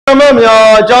များ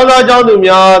ကျောင်းသားကျောင်းသူ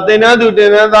များသင်တန်းသူသင်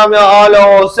တန်းသားများအား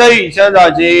လုံးစိတ်ချမ်းသာ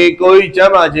ခြင်းကိုယ်ကြီးကျ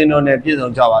န်းမာခြင်းတို့နဲ့ပြည့်စုံ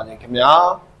ကြပါစေခင်ဗျာ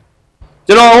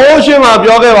ကျွန်တော်ဟိုးရှင်းမှာ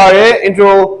ပြောခဲ့ပါတယ်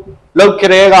intro လုပ်ကြ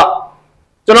တဲ့က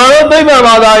ကျွန်တော်တို့သိပ္ပံ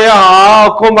ဘာသာရပ်ဟာ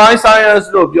combined science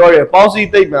လို့ပြောတယ်ပေါင်းစည်း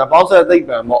သိပ္ပံပေါင်းစပ်သိပ္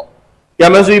ပံပေါ့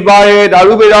chemistry ပါတယ်ဓာ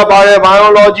တုဗေဒပါတယ်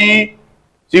biology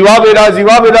ဇီဝဗေဒ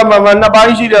မှာနှစ်ပို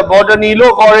င်းရှိတဲ့ botany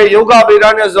လို့ခေါ်တဲ့ယောဂဗေဒ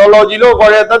နဲ့ zoology လို့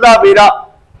ခေါ်တဲ့သတ္တဗေဒ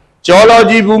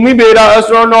geology ဘူမိဗေဒ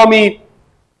astronomy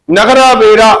နဂရ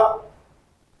ဗေဒ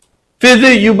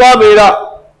physics ယူပဗေဒ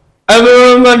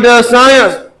environmental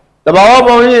science တဘာဝ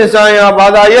ပုံရိပ်ဆိုင်ရာဘာ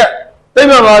သာရပ်သိပ္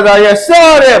ပံဘာသာရပ်စ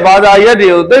တဲ့ဘာသာရပ်တွေ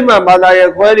ကိုသိပ္ပံဘာသာရ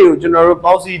ပ်ခွဲတွေကိုကျွန်တော်တို့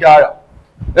ပေါင်းစည်းထားတာ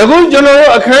အခုကျွန်တော်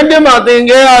တို့အခန်း1မှာသင်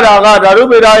ခဲ့ရတာကဓာတု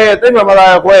ဗေဒရဲ့သိပ္ပံဘာသာ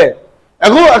ရပ်ခွဲအ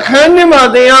ခုအခန်း2မှာ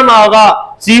သင်ရမှာက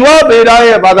ဇီဝဗေဒ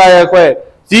ရဲ့ဘာသာရပ်ခွဲ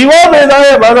ဇီဝဗေဒ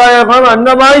ရဲ့ဘာသာရပ်ခွဲမှာနှ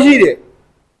စ်ပိုင်းရှိတယ်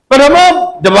ပထမ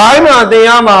တစ်ပိုင်းမှာသင်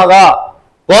ရမှာက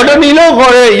ဘော်ဒနီလို့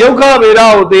ခေါ်တဲ့ယုတ်ခဗေဒ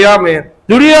ကိုသင်ရမယ်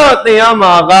ဒုတိယသင်ရ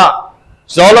မှာက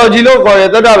zoology လို့ခေါ်တဲ့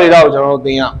သတ္တဗေဒကိုကျွန်တော်တို့သ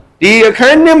င်ရဒီအခ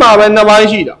န်း2မှာပဲနှစ်ပိုင်း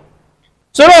ရှိတာ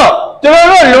ဆိုတော့ကျွန်တော်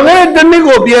တို့လွန်ခဲ့တဲ့တစ်နှစ်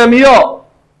ကိုပြန်ပြီးတော့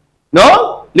နော်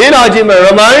လေ့လာကြည့်မယ်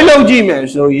remind လုပ်ကြည့်မယ်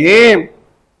ဆိုရင်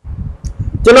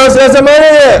ကျွန်တော်ဆက်စမ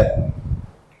ရဲ့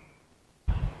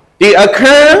ဒီအခ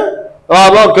န်း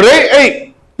ပေါ့ grade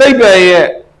 8သိပ္ပံရဲ့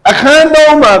အခန်း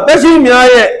3မှာသက်ရှိများ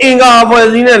ရဲ့အင်္ဂါအဖွဲ့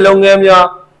အစည်းနဲ့လုပ်ငန်းများ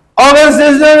organ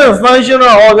system and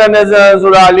functional organism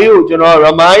ဆိုတာလေးကိုကျွန်တော်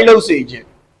remind လုပ်စေခြင်း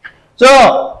ဆိုတော့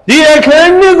ဒီအခန်း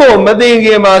2ကိုမသိခ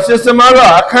င်မှာ system က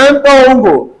အခန်း3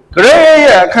ကို grade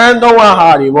ရဲ့အခန်း3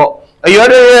ဟာတွေပေါ့အရွက်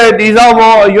တွေရဲ့တည်ဆောက်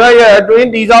ပုံအရွက်ရဲ့အတွင်း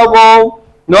တည်ဆောက်ပုံ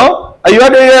နော်အရွ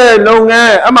က်တွေရဲ့လုပ်င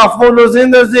န်းအမှ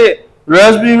photosynthesis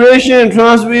respiration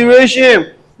transpiration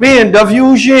ပြီးရင်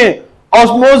diffusion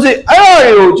osmosis အဲ့ဒါ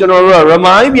တွေကိုကျွန်တော်တို့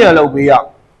remind ပြန်လုပ်ပေးရ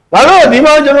ဒါတော့ဒီ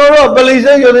မှာကျွန်တော်တို့ပလီ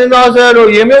စိတ်ယုတ်သင်းသားဆဲတို့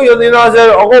ရေမြုပ်ယုတ်သင်းသားဆဲ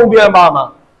တို့အကုန်ပြန်ပါမှာ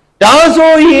ဒါ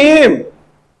ဆိုရင်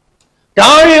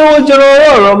ဒါတွေကိုကျွန်တော်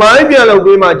တို့ remind ပြန်လုပ်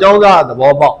ပေးမှာအကြောင်းသားသ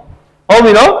ဘောပေါက်ဟုတ်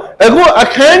ပြီနော်အခုအ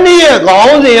ခန်းကြီးရဲ့ခေါ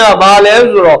င်းစဉ်ကဘာလဲ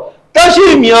ဆိုတော့တက်ရှိ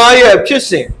များရဲ့ဖြစ်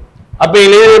စဉ်အပင်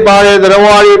လေးတွေပါတယ်သရ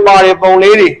ဝါတွေပါတယ်ပုံ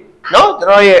လေးတွေနော်ကျွန်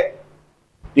တော်ရဲ့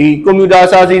ဒီကွန်ပျူတာ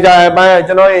စာစီစာအပိုင်း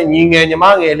ကျွန်တော်ရဲ့ညီငယ်ညီမ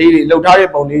ငယ်လေးတွေလှုပ်ထားတဲ့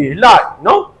ပုံလေးတွေလှ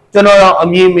နော်ကျွန်တော်တော့အ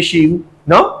မြင်မရှိဘူး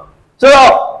နော်ဆို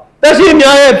တော့တက်ရှိ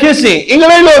များရဲ့ဖြစ်စဉ်အင်္ဂ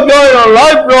လိပ်လိုပြောရင်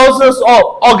life process of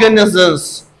organisms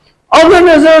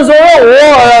ဆို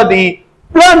တော့ဒီ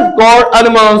plant called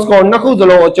animals ကိုနှစ်ခုစ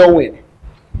လုံးအကျုံးဝင်တယ်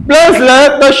plants လည်း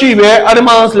တက်ရှိပဲ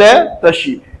animals လည်းတက်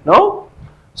ရှိပဲနော်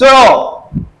ဆိုတော့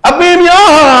အပင်များ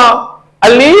ဟာအ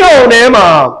လင်းရောင်ထဲမှာ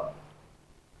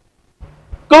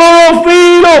ကလိုရိုဖီ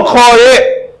လ်လို့ခေါ်ရဲ့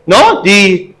နော်ဒီ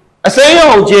အစိမ်း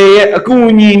ရောင်ခြေရဲ့အကူ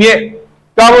အညီနဲ့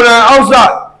ကာဗွန်ဒိုင်အောက်ဆို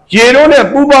က်ရေတို့နဲ့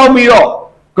ပူးပေါင်းပြီးတော့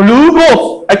ဂလူးကို့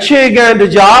အခြေခံတ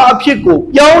ရားအဖြစ်ကို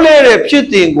ပြောင်းလဲတဲ့ဖြစ်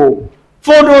တင်ကို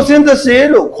photosynthesis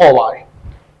လို့ခေါ်ပါတယ်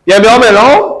ပြန်ပြောမယ်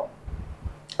နော်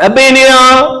အပင်တွေဟာ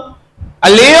အ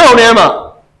လင်းရောင်ထဲမှာ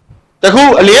တခု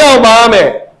အလင်းရောင်ပါမယ်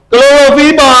ကလိုရိုဖီ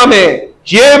လ်ပါမယ်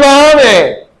ရေပါမယ်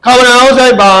ကာဗွန်ဒိုင်အောက်ဆို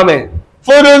က်ပါမယ်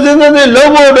photosynthesis လု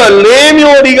ပ်ဖို့အတွက်၄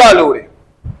မျိုးအဓိကလိုတယ်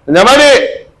နံပါတ်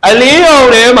1အလင်းရောင်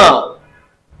ထဲမှာ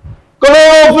ကလို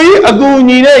ရိုဖီလ်အကူအ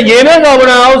ညီနဲ့ရေနဲ့ကာဗွန်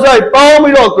ဒိုင်အောက်ဆိုက်ပေါင်း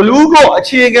ပြီးတော့ဂလူးကို့အ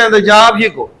ခြေခံတရားအဖြ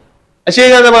စ်ကိုအခြေ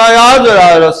ခံတရားဆိုတာ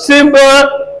တော့ simple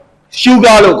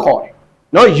sugar လို့ခေါ်တယ်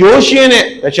နော်ရိုးရှင်းတဲ့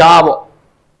တရားပေါ့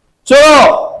ဆိုတော့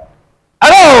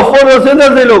အဲ့ဒါကို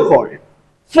photosynthesis လို့ခေါ်တယ်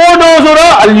photo ဆို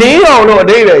တော့အလင်းရောင်လို့အ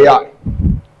ဓိပ္ပာယ်ရတယ်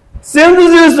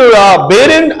synthesis ဆိုတာ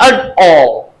bearing at all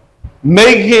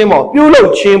making ပေါ့ပြုလုပ်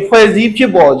ခြင်းဖွဲ့စည်းဖြ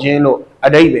စ်ပေါ်ခြင်းလို့အ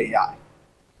ဓိပ္ပာယ်ရတယ်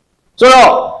ဆိုတော့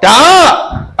ဒါ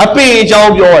ကအပင်အကြော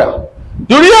င်းပြောတာ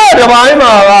ဒုတိယတစ်ပိုင်း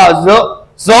မှာက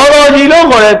zoology လို့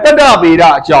ခေါ်တဲ့တတ္တဗေဒ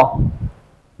အကြောင်း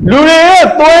လူတွေရဲ့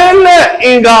သွေးလက်အ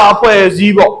င်္ဂါအဖွဲ့အစ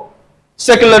ည်းပေါ့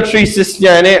circulatory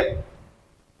system နဲ့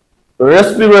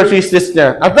respiratory system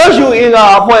အသက်ရှူအင်္ဂါ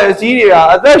အဖွဲ့အစည်းတွေဟာ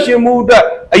အသက်ရှင်မှုအတွက်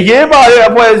အရေးပါတဲ့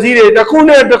အဖွဲ့အစည်းတွေတစ်ခု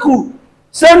နဲ့တစ်ခု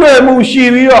ဆက်နွယ်မှုရှိ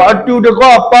ပြီးတော့အတူတကွ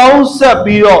ပေါင်းဆက်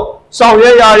ပြီးတော့ဆောင်ရွ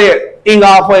က်ရတဲ့အင်္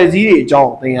ဂါအဖွဲ့အစည်းတွေအကြော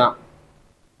င်းသင်ရ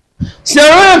ဆရာ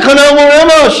ရဲ့ခန္ဓာကိုယ်ထဲ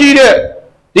မှာရှိတဲ့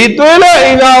ဒီသွေးလက်အ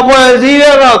င်္ဂါအဖွဲ့အစည်း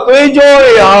တွေကသွေးကြော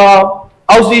တွေဟာ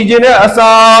အောက်ဆီဂျင်နဲ့အစာ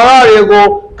အာဟာရတွေကို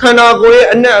ခန္ဓာကိုယ်ရဲ့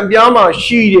အနှံ့အပြားမှာ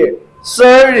ရှိတဲ့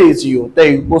cell တွေစီကိုတည်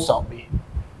ယူပို့ဆောင်ပြီး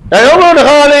ဒါကြောင့်မို့တ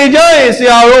ခါလေကြာရင်ဆ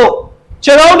ရာတို့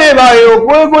ခြေထောက်တွေပါကို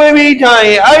ကွေးပြီးထိုင်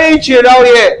ရင်အဲဒီခြေထောက်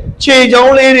ရဲ့ခြေချော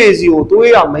င်းလေးတွေစီကို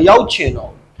သွေးကမရောက်ချင်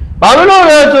တော့ဘာလို့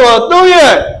လဲဆိုတော့သူ့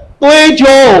ရဲ့သွေး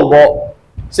ကြောပေါ့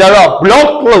ဆရာတို့ block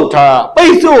လုပ်ထားပိ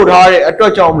တ်ဆို့ထားတဲ့အတွ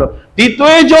က်ကြောင့်မလို့ဒီ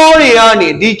သွေးကြောတွေကနေ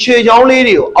ဒီခြေချောင်းလေး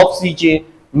တွေကိုအောက်ဆီဂျင်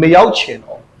မရောက်ချင်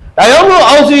တော့ဒါကြောင့်မို့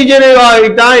အောက်ဆီဂျင်တွေပါ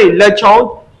တိုင်းလက်ချောင်း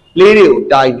လေးတွေကို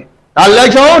တိုင်းတယ် ဒါလက်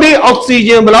ချောင်းဒီအောက်ဆီ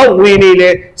ဂျင်ဘယ်လောက်ဝင်နေလဲ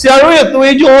ဆရာတို့ရဲ့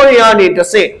သွေးကြောတွေကနေတစ်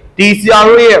ဆင့်ဒီဆရာ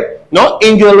တို့ရဲ့နော်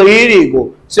angel လေးတွေကို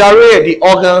ဆရာတို့ရဲ့ဒီ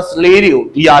organs လေးတွေကို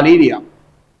ဒီဟာလေးတွေက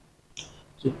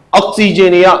အောက်ဆီဂျ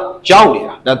င်တွေကရောက်နေ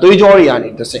တာဒါသွေးကြောတွေကနေ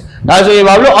တစ်ဆင့်ဒါဆိုရင်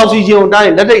ဘာလို့အောက်ဆီဂျင်ကိုတို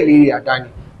င်းလက်ထိတ်လေးတွေကတိုင်းနေ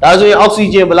ဒါဆိုရင်အောက်ဆီ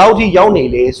ဂျင်ဘယ်လောက်ထိရောက်နေ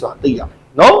လဲဆိုတာသိရမယ်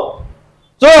နော်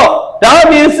ဆိုတော့ဒါအ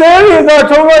ပြင် cell တွေက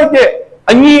ထုံးလိုက်တဲ့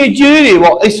အညီအကျေးတွေ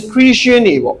ပေါ့ excretion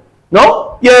တွေပေါ့နော်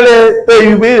ပြန်လဲတည်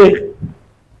ယူပေးတယ်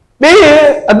ပြီးရင်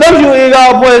အသက်ရှူအေးက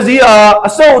အဖွဲ့အစည်းအား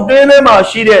အဆုတ်အတွင်းထဲမှာ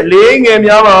ရှိတဲ့လေးငယ်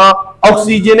များမှာအောက်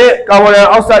ဆီဂျင်နဲ့ကာဗွန်ဒိုင်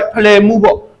အောက်ဆိုက်ဖလှယ်မှု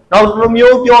ပေါ့နောက်တစ်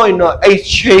မျိုးပြောရင်တော့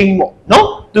exchange ပေါ့နော်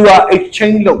သူက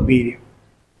exchange လုပ်ပေးတယ်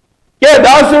ကဲ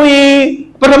ဒါဆိုရင်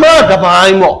ပထမတစ်ပို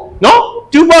င်းပေါ့နော်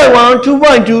 2.1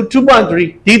 2.2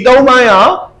 2.3 ဒီသုံးပိုင်းဟာ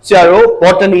ဆရာတို့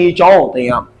botany အကြောင်းကိုသင်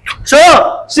ရမယ်ဆိုတော့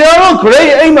ဆရာတို့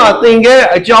grade 8မှာသင်ခဲ့တဲ့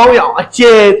အကြောင်းအရာအကျ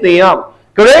ယ်သင်ရမယ်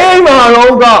grade 8မှာ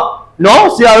တော့ကနော်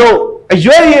ဆရာတို့အ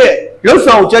ရွက်ရဲ့လှုပ်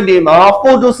ဆောင်ချက်တွေမှာ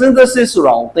photosynthesis ဆို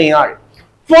တာကိုသင်ရတယ်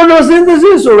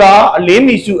photosynthesis ဆိုတာအလင်း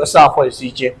မီစုအစာဖွဲ့စ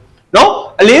ည်းခြင်းနော်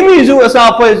အလင်းမီစုအစာ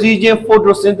ဖွဲ့စည်းခြင်း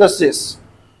photosynthesis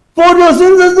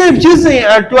ဖြစ်စဉ်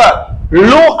အတွက်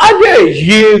လိုအပ်တဲ့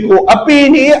ရေကိုအပင်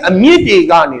ရဲ့အမြင့်တွေ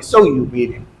ကနေစုပ်ယူပေး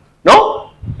တယ်နော်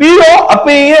ပြီးတော့အပ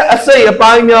င်ရဲ့အစိတ်အ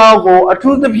ပိုင်းများကိုအ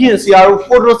ထူးသဖြင့်ဆရာတို့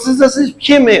photosynthesis ဖြ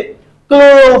စ်မဲ့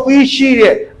chlorophyll ရှိ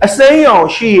တဲ့အစိမ်းရောင်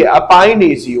ရှိတဲ့အပိုင်း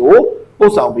တွေစီကို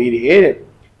ပို့ဆောင်ပေးတယ်တဲ့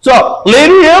ဆိုတော့လေ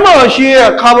ထဲမှာရှိတဲ့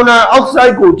ကာဗွန်ဒိုင်အောက်ဆို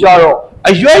က်ကိုကြတော့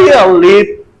အရွက်ရဲ့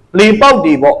လေပေါက်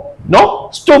တွေပေါ့နော်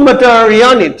stomata တွေက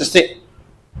နေတစ်ဆင့်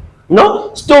နော်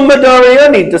stomata တွေက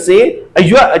နေတစ်ဆင့်အ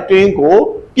ရွက်အတွင်းကို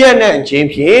ပြန့်နှံ့ခြင်း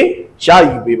ဖြင့်ရ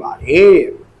ယူပေးပါတယ်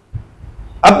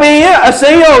အပင်ရဲ့အစိ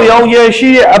မ်းရောင်ရောင်ရည်ရှိ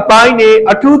တဲ့အပိုင်းတွေ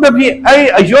အထူးသဖြင့်အဲ့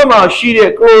အရွက်မှာရှိတဲ့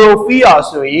chlorophyll ဟာ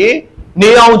ဆိုရင်နေ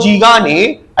အောင်ခြည်ကနေ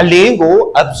အလင်းကို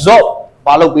absorb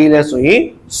ဘာလုပ်ပေးလဲဆိုရင်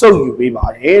စုပ်ယူပေးပါ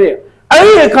တယ်တဲ့အဲ့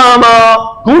ဒီအခါမှာ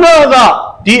ခုနက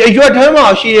ဒီအရွက်ထဲမှာ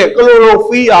ရှိတဲ့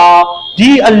chlorophyll ဟာဒီ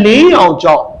အလင်းရောင်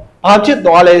ကြောင့်ဘာဖြစ်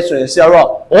သွားလဲဆိုရင်ဆရာတို့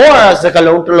ကဩဝါဒစကား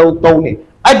လုံးတစ်လုံးသုံးတယ်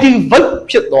activate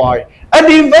ဖြစ်သွားတယ်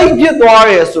activate ဖြစ်သွား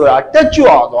တယ်ဆိုတာတက်ကြွ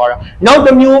သွားတာနောက်တ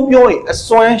စ်မျိုးပြောရင်အ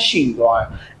စွမ်းရှိသွားတယ်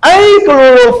အဲ့ဒီ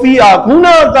chlorophyll ဟာခုန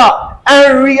က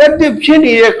unreactive ဖြစ်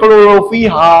နေတဲ့ chlorophyll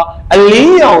ဟာအလ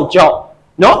င်းရောင်ကြောင့်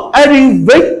နော်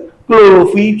activate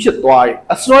chlorophyll ဖြစ်သွားတယ်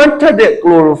အစွမ်းထက်တဲ့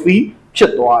chlorophyll ဖြ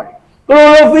စ်သွားတယ်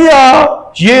chlorophyll ဟာ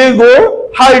ရေကို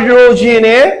hydrogen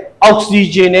နဲ့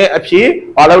oxygen နဲ့အဖြစ်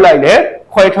ဘာလုပ်လိုက်လဲ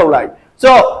ခွဲထုတ်လိုက်ဆို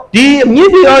တော့ဒီအမြ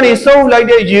င့်တွေကနေစုပ်လိုက်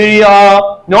တဲ့ရေတွေဟာ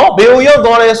နော်ဘယ်ကိုရောက်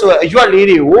သွားလဲဆိုတော့အရွက်လေး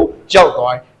တွေကိုရောက်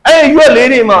သွားတယ်အဲ့အရွက်လေး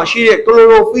တွေမှာရှိတဲ့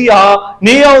chlorophyll ဟာ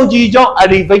နေအောင်ခြည်ကြောင့်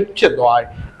activate ဖြစ်သွားတယ်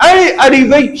အဲ့ဒီ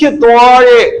activate ဖြစ်သွား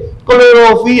တဲ့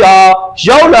chlorophyll ဟာ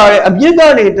ရောက်လာတဲ့အမြင့်က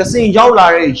နေတစ်ဆင့်ရောက်လာ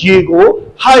တဲ့ရေကို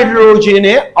hydrogen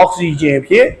နဲ့ oxygen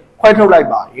ဖြစ်ခွဲထုတ်လိုက်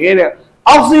ပါတယ်တဲ့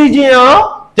oxygen ဟာ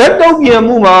ဓာတ်တုံ့ပြန်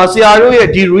မှုမှာဆရာတို့ရဲ့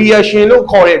ဒီ reaction လို့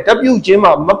ခေါ်တဲ့ဓာတ်ပြုခြင်း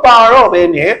မှာမပါတော့ဘဲ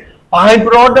နဲ့ by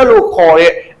product လို့ခေါ်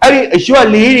တဲ့အဲ့ဒီအရွက်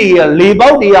လေးတွေရဲ့လေပေါ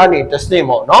က်တွေကနေတစ်ဆင့်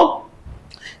ပေါ့နော်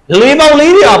လေပေါက်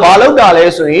လေးတွေကဘာလုပ်တာလဲ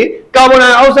ဆိုရင်ကာဗွန်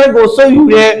ဒိုင်အောက်ဆိုက်ကိုစုပ်ယူ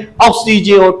တဲ့အောက်ဆီ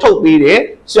ဂျင်ကိုထုတ်ပေးတယ်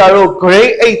ဆရာတို့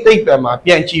grade 8 သိပ္ပံမှာ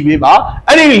ပြန်ကြည့်ပေးပါ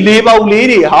အဲ့ဒီလေပေါက်လေး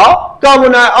တွေဟာကာဗွ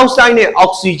န်ဒိုင်အောက်ဆိုက်နဲ့အော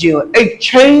က်ဆီဂျင်ကို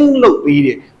exchange လုပ်ပေးတ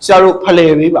ယ်ဆရာတို့ဖလှ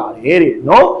ယ်ပေးပါတယ်တဲ့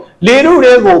နော်လေတို့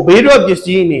တွေကိုဘေးထွက်ပစ္စ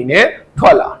ည်းအနေနဲ့ထွ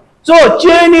က်လာဆိုတော့ကျ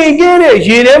န်နေခဲ့တဲ့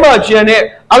ရေထဲမှာကျန်တဲ့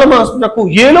elements နှစ်ခု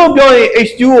ရေလို့ပြောရင်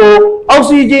H2O အောက်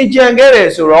ဆီဂျင်ကျန်ခဲ့တယ်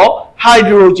ဆိုတော့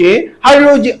hydrogen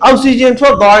အောက်ဆီဂျင်ထွ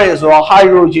က်သွားတယ်ဆိုတော့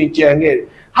hydrogen ကျန်ခဲ့တယ်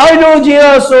hydrogen က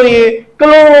ဆိုရင်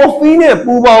chlorophyll နဲ့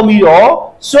ပူးပေါင်းပြီးတော့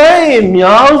စွမ်းအင်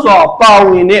များစွာပါဝ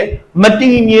င်တဲ့မတ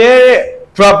ည်မြဲတဲ့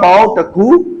drop ပေါင်းတစ်ခု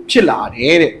ဖြစ်လာတ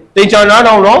ယ်တဲ့သင်္ချာနာ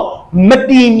တော့မ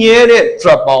တည်မြဲတဲ့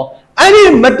drop ပေါင်းအဲ့ဒီ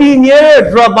မတည်မြဲတဲ့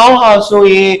drop ပေါင်းဟာဆို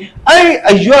ရင်အဲ့ဒီ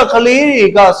အရွက်ကလေးတွေ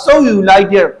ကစုပ်ယူလိုက်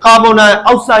တဲ့ကာဗွန်ဒိုင်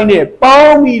အောက်ဆိုက်နဲ့ပေါ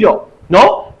င်းပြီးတော့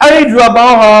နော်အဲ့ဒီ drop ပေါ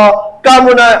င်းဟာကာ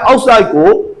ဗွန်ဒိုင်အောက်ဆိုက်ကို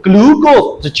glucose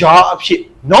တကြားအဖြစ်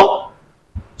နော်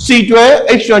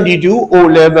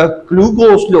C12H22O11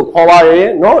 glucose လို့ခေါ်ပါတယ်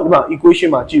နော်ဒီမှာ equation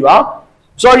မှာကြည့်ပါ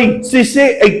sorry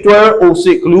C6H12O6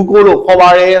 glucose လို့ခေါ်ပါ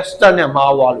တယ် start နဲ့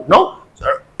မှားသွားလို့နော်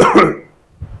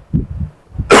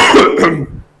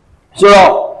ဆို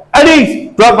တော့အဲ့ဒီ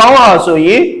drug ပေါင်းဟာဆိုရ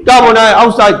င်ကာဗွန်ဒိုင်အော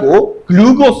က်ဆိုက်ကို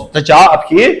glucose တကြားအ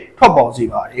ဖြစ်ထွက်ပေါ်စေ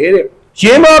ပါတယ်တဲ့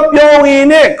ရေမှာပျော်ဝင်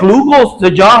တဲ့ glucose တ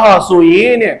ကြားဟာဆိုရ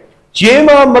င်တဲ့ရေ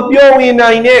မှာမပျော်ဝင်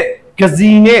နိုင်တဲ့က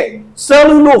စီနဲ့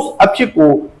cellulose အဖြစ်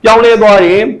ကိုပြောင်းလဲသွားတ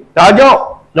ယ်ဒါကြောင့်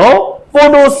နော်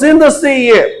photosynthesis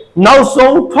ရဲ့နောက်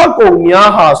ဆုံးထွက်ကုန်များ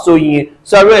ဟာဆိုရင်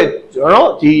ဆရာတို့နော်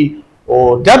ဒီ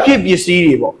ဓာတ်ဖြစ်ပစ္စည်း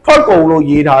တွေပေါ့ထွက်ကုန်လို့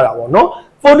ရေးထားတာပေါ့နော်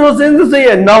photosynthesis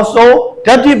ရဲ့နောက်ဆုံး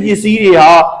ဓာတ်ဖြစ်ပစ္စည်းတွေ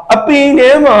ဟာအပင်ထဲ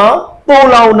မှာပေါ်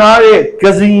လောင်ထားတဲ့က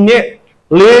စီနဲ့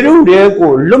လေထုတွေ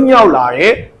ကိုလွတ်မြောက်လာ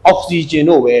တဲ့ oxygen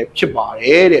တို့ပဲဖြစ်ပါတ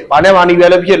ယ်တဲ့။ဘာနဲ့မှနေပဲ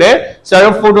လဲဖြစ်လဲဆရာ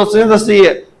တို့ photosynthesis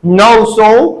ရဲ့နောက်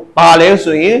ဆုံးဘာလဲ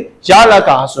ဆိုရင်ရလက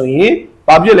ဆိုရင်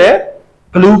ဘာဖြစ်လဲ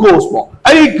glucose ပေါ့။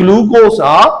အဲ့ဒီ glucose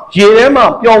ဟာရေထဲမှာ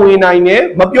ပျော်ဝင်နိုင်တယ်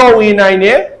မပျော်ဝင်နိုင်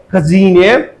တဲ့ကစီ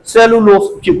နဲ့ cellulose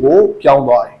ဖြစ်ကိုပြောင်း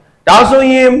သွားတယ်။ဒါဆို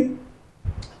ရင်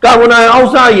ကာဗွန်ဒိုင်အောက်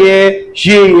ဆိုက်ရဲ့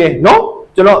ရေရဲ့နော်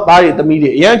ကျွန်တော်သားတွေသမီးတွေ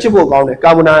အရင်ချစ်ဖို့ကောင်းတယ်ကာ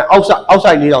ဗွန်ဒိုင်အောက်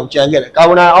ဆိုက်လေးတောင်ကျန်ခဲ့တယ်ကာ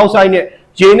ဗွန်ဒိုင်အောက်ဆိုက်နဲ့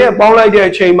ရေနဲ့ပေါင်းလိုက်တဲ့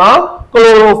အချိန်မှာ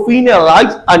chlorophyll နဲ့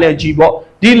light energy ပေါ့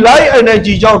ဒီ light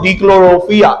energy ကြောင့်ဒီ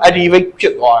chlorophyll က activate ဖြ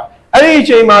စ်သွားတယ်အဲ့ဒီအ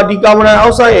ချိန်မှာဒီကာဗွန်ဒိုင်အော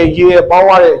က်ဆိုက်ရဲ့ရေရဲ့ပေါင်း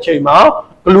ရတဲ့အချိန်မှာ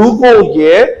glucose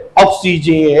ရဲ့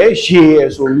oxygen ရဲ့ရေရဲ့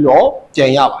ဆိုပြီးတော့ပြ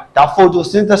န်ရပါတယ်ဒါ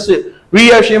photosynthesis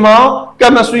reaction မှာ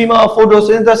chemistry မှာ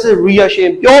photosynthesis reaction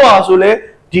ပြောပါဆိုလဲ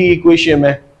ဒီ equation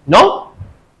ပဲเนาะ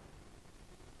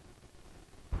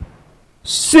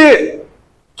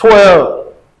6 12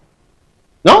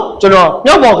เนาะကျွန်တော်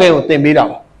မြောက်ပေါ်ခဲကိုသင်ပေးတာ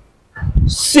ပါ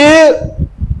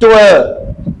6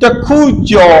 12တခု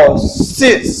ကျော်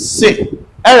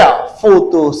6အဲ့ဒါ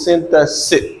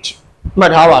photosynthesis မှ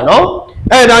တ်ထားပါเนาะ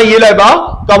အဲ့ဒါရေးလိုက်ပါ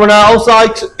carbon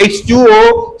dioxide H2O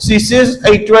C6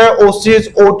 H12 O6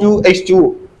 O2 H2O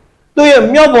သူရဲ့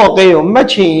မြောက်ပေါ်ခဲကိုမှတ်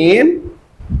ချင်ရင်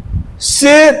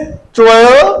6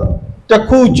 12တ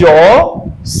ခုကျော်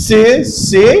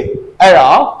6အဲ့ဒါ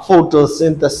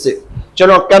photosynthesis ကျွန်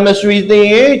တော် chemistry သင်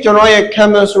ရင်ကျွန်တော်ရဲ့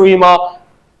chemistry မှာ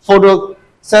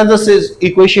photosynthesis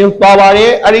equation ပါပါတ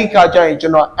ယ်အဲ့ဒီခါကျရင်ကျွ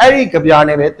န်တော်အဲ့ဒီကြပြ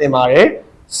နဲ့ပဲသင်ပါတယ်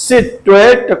6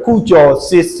 12တခုကျော်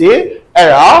6အဲ့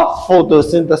ဒါ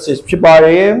photosynthesis ဖြစ်ပါတ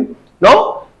ယ်เนาะ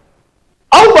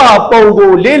အောက်ပါပုံ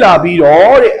ကိုလေ့လာပြီး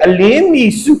တော့တဲ့အလင်းမီ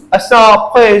စုအစာ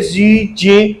ဖွဲ့စည်းခြ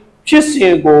င်းဖြစ်စ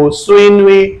ဉ်ကိုဆွေး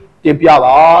နွေးတင်ပြ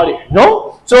ပါတဲ့เนาะ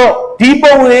ဆိုတော့ဒီ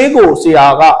ပုံလေးကိုဆရာ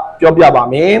ကပြောပြပါ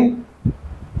မယ်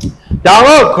ဒါ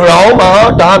တော့ ground မှာ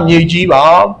ဒါမြေကြီးပါ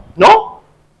เนาะ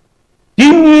ဒီ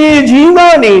မြေကြီးက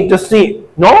နေတဆင့်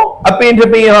เนาะအပင်တစ်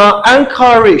ပင်ဟာ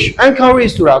encourage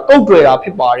ဆိုတာကုတ်တွယ်တာဖြ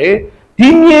စ်ပါတယ်ဒီ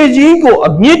မြေကြီးကို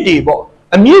အမြစ်တွေပေါ့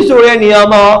အမြစ်ဆိုတဲ့နေရာ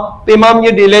မှာပင်မမြ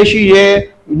စ်တွေလည်းရှိတယ်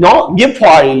เนาะမြစ်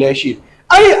ဖွာတွေလည်းရှိတယ်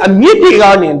အဲ့ဒီအမြစ်တွေက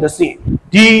နေတဆင့်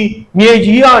ဒီမြေ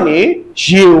ကြီးကနေ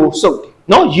ရေကိုစုပ်တယ်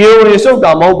เนาะရေကိုစုပ်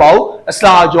တာမဟုတ်ပါဘူးအ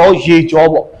စာကြောရေကြော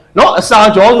ပေါ့เนาะအစာ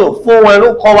ကြောဆို 4-1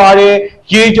 လို့ခေါ်ပါတယ်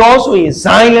ရေကြောဆိုရင်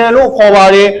xylem လို့ခေါ်ပါ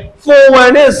တယ် 4-1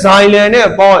 နဲ့ xylem နဲ့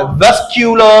ပေါင်း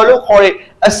vascular လို့ခေါ်တဲ့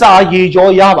အစာရေကြော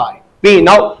ရပါတယ်ပြီးရင်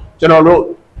နောက်ကျွန်တော်တို့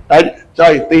အဲ့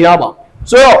သိရပါ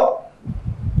ဆိုတော့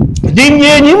ဒီ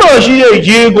မြေကြီးမှာရှိတဲ့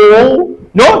ရေကို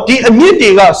เนาะဒီအမြစ်တွေ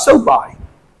ကစုပ်ပါတယ်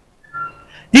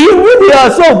ဒီအမြစ်တွေက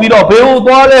စုပ်ပြီးတော့ဘယ်ကို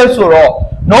သွားလဲဆိုတော့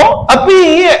နော်အပင်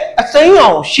ရဲ့အစိမ်း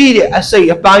အောင်ရှိတဲ့အစိတ်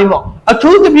အပိုင်းပေါ့အ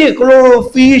ထူးသဖြင့်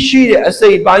chlorophyll ရှိတဲ့အစိ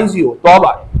တ်အပိုင်းစီကိုသွား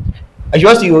ပါတယ်အရွ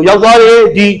က်စီကိုရောက်သွားတယ်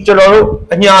ဒီကျွန်တော်တို့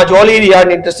အညာကြောလေးတွေက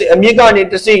နေတစ်စင်အမြစ်ကနေ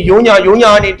တစ်စင်ရုံညာက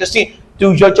နေတစ်စင်သူ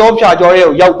ရွက်ကြောဖြာကြောတွေ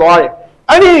ကိုရောက်သွားတယ်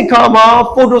အဲ့ဒီအခါမှာ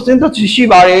photosynthesis ရှိ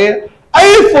ပါတယ်အဲ့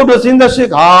ဒီ photosynthesis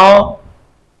က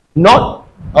not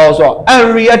also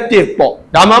unreactive ပေါ့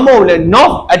ဒါမှမဟုတ်လေ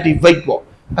not activate ပေါ့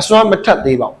အစွမ်းမထက်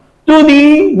သေးပါဘူးသူဒီ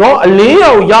နော်အလင်း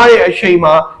ရောင်ရတဲ့အချိန်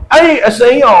မှာအဲ့ဒီအစိ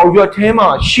မ်းရောင်ရွက်ထဲမှာ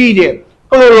ရှိတဲ့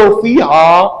chlorophyll ဟာ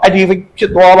activate ဖြ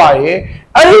စ်သွားပါတယ်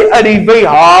အဲ့ဒီ activate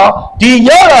ဟာဒီရ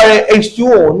လာတဲ့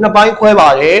H2O ကိုနှစ်ပိုင်းခွဲပါ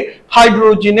တယ်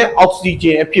hydrogen နဲ့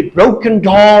oxygen အဖြစ် broken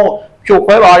down ဖြို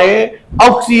ခွဲပါတယ်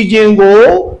oxygen ကို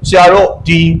ဆရာတို့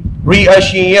ဒီ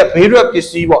reaction ရဲ့ဘေးထွက်ပစ္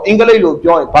စည်းပေါ့အင်္ဂလိပ်လို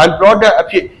ပြောရင် by product အ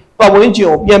ဖြစ်ပတ်ဝန်းကျင်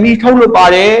ကိုပြန်ပြီးထုတ်လွှတ်ပါ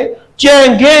တယ်ကြံ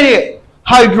ခဲ့တဲ့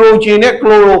hydrogen နဲ့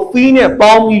chlorophyll နဲ့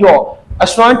ပေါင်းပြီးတော့အ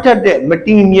စွမ်းတက်တဲ့မတ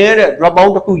ည်မြဲတဲ့ drop ပေါ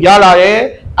င်းတစ်ခုရလာတယ်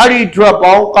အဲ့ဒီ drop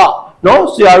ပေါင်းကနော်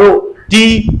ဆရာတို့ဒီ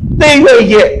သိမ့်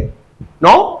ရဲ့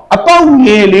နော်အပေါက်င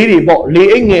ယ်လေးတွေပေါ့လေ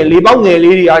အိတ်ငယ်လေးပေါက်ငယ်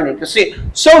လေးတွေကနေတစ်စစ်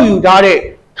စုပ်ယူထားတဲ့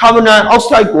carbon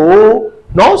dioxide ကို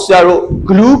နော်ဆရာတို့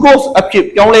glucose အဖြစ်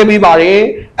ပြောင်းလဲပေးပါတယ်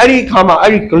အဲ့ဒီခါမှာ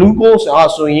အဲ့ဒီ glucose ဟာ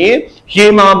ဆိုရင်ရေ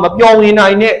မှာမပြောင်းဝင်နို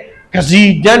င်တဲ့ကစီ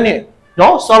ဓာတ်နဲ့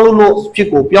နော် cellulose ဖြစ်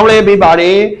ကိုပြောင်းလဲပေးပါတ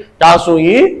ယ်ဒါဆိုရ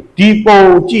င်ဒီပုံ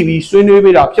ကြည့်ပြီးဆွေးနွေး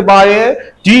ပေးတာဖြစ်ပါတယ်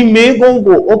ဒီမေးခွန်း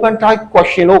ကို open type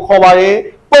question လို့ခေါ်ပါတယ်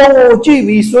ပုံကိုကြည့်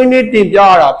ပြီးဆွေးနွေးတင်ပြရ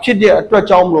တာဖြစ်တဲ့အတွက်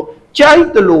ကြောင့်မလို့ကြိုက်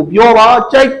တယ်လို့ပြောပါ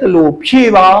ကြိုက်တယ်လို့ဖြေ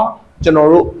ပါကျွန်တော်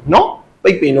တို့နော်ပိ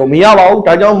တ်ပင်လို့မရပါဘူး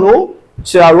ဒါကြောင့်မလို့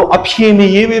ဆရာတို့အဖြေမ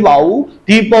ရေးပေးပါဘူး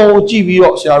ဒီပုံကိုကြည့်ပြီး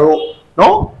တော့ဆရာတို့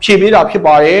နော်ဖြေပေးတာဖြစ်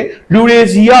ပါတယ်လူတွေ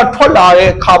စီကထွက်လာတဲ့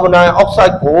carbon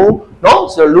dioxide ကိုနော်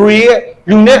ဆိုလူတွေရဲ့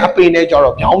လူနဲ့အပင်နဲ့ကြ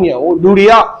တော့ပြောင်းပြန်ဟိုလူတွေ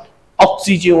ကအောက်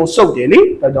ဆီဂျင်ကိုစုပ်တယ်လေ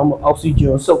ဒါကြောင့်မို့အောက်ဆီဂျ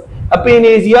င်ကိုစုပ်အပင်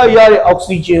တွေစီကရတဲ့အောက်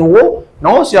ဆီဂျင်ကို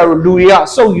နော်ဆရာတို့လူတွေက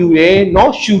စုပ်ယူတယ်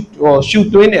နော်ရှူ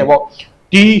သွင်းတယ်ပေါ့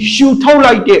ဒီရှူထုတ်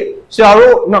လိုက်တဲ့ဆရာ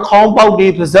တို့နှာခေါင်းပေါက်တွေ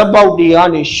ပါးစပ်ပေါက်တွေက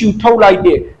နေရှူထုတ်လိုက်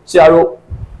တဲ့ဆရာတို့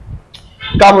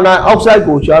carbon dioxide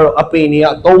ကိုကျတော့အပင်တွေက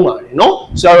သုံးပါတယ်နော်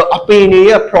ဆိုတော့အပင်တွေ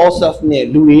ရဲ့ process နဲ့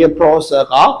လူတွေရဲ့ process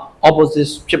က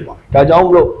opposite ဖြစ်ပါတယ်ဒါကြောင့်မ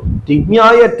လို့ဒီ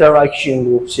မြားရဲ့ direction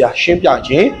ကိုဆရာရှင်းပြ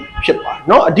ခြင်းဖြစ်ပါတယ်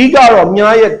နော်အဓိကတော့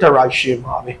မြားရဲ့ direction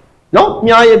ပါပဲနော်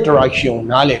မြားရဲ့ direction ကို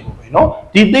နားလည်ဖို့ပဲနော်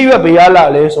ဒီသိရွက်ဘယ်ရလာ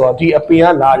လဲဆိုတော့ဒီအပင်က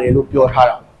လာတယ်လို့ပြောထား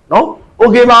တာနော်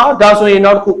okay ပါဒါဆိုရင်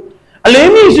နောက်တစ်ခုအလ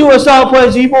င်းမြင့်စုအစာဖွဲ့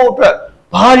စည်းဖို့အတွက်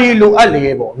ဘာတွေလိုအပ်လဲ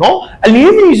ပေါ့နော်အလ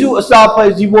င်းမြင့်စုအစာဖွဲ့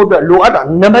စည်းဖို့အတွက်လိုအပ်တာ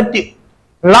နံပါတ်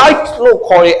1 light လို့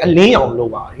ခေါ်တဲ့အလင်းရောင်လို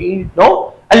ပါတယ်နော်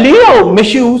အလင်းရောင်မ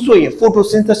ရှိဘူးဆိုရင်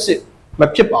photosynthesis မ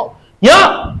ဖြစ်ပါဘူးည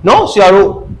နော်ဆရာတို့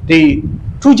ဒီ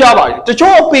ထူးခြားပါတယ်တ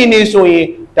ချို့အပင်တွေဆိုရင်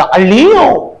ဒါအလင်းရော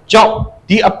င်ကြောင့်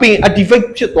ဒီအပင် activate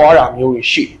ဖြစ်သွားတာမျိုး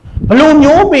ရှိဘယ်လို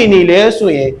မျိုးပင်တွေလဲဆို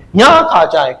ရင်ညအခါ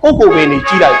ကျရင်ကိုပင်တွေ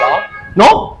ကြီးလိုက်ပါ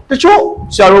နော်တချို့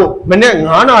ဆရာတို့မနေ့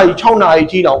9နာရီ6နာရီ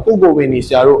ကြီးတောင်ကိုပင်တွေဆ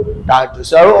ရာတို့ဒါ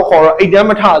ဆရာတို့အခေါ်တော့အိတ်တမ်း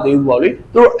မထသေးဘူးပေါ့လေ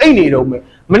သူတို့အိတ်နေတော့မယ်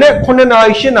မနေ့9နာ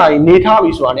ရီ10နာရီနေထား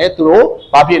ပြီဆိုတာ ਨੇ သူတို့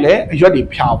ဘာဖြစ်လဲအရွက်တွေ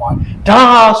ဖြာသွားဒါ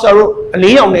ဆရာတို့အလ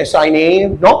င်းရောင်နဲ့ဆိုင်နေ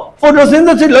နော်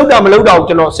photosynthesis လောက်တာမလောက်တာကို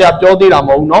ကျွန်တော်ဆရာပြောသေးတာမ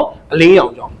ဟုတ်နော်အလင်းရော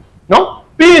င်ကြောင့်နော်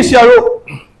ပြီးရင်ဆရာတို့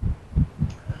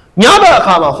ညဘက်အ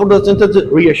ခါမှာ photosynthesis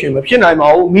reaction မဖြစ်နိုင်ပါ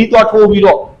ဘူးမီးသွားထိုးပြီး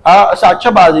တော့အစာချ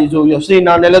က်ပါစီဆိုပြီးစေ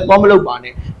နာနဲ့လည်းသွားမလုပ်ပါ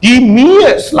နဲ့ဒီမီး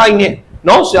ရဲ့ slide နဲ့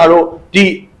နော်ဆရာတို့ဒီ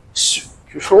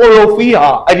chlorophyll ဟာ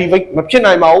activate မဖြစ်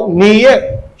နိုင်ပါဘူးနေရဲ့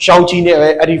ရောင်ခြည်နဲ့ပဲ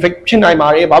activate ဖြစ်နိုင်ပါ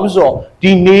တယ်ဘာဖြစ်လို့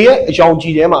ဒီနေရဲ့ရောင်ခြ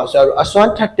ည်ထဲမှာဆရာတို့အစွ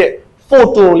မ်းထက်တဲ့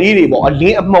photon လေးတွေပေါ့အလ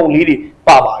င်းအမှုန်လေးတွေ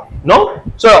ပါပါတယ်နော်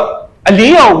ဆိုတော့အလ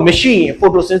င်းရောင်မရှိရင်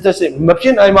photosynthesis မဖြ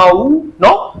စ်နိုင်ပါဘူး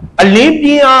နော်အလင်းပြ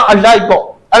င်းအားအလိုက်ပေါ့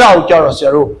အဲ့ဒါကိုကြောက်တော့ဆရာ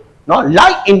တို့နော်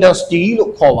light intensity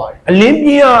လို့ခေါ်ပါတယ်အလင်းပြ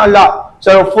င်းအားအလိုက်ဆ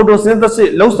ရာတို့ photosynthesis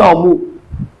လှုပ်ဆောင်မှု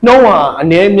နှုန်းဟာအ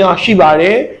နည်းများရှိပါတ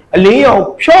ယ်အလင်းရောင်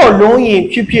ဖြော့လွန်းရင်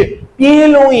ဖြစ်ဖြစ်ပြင်း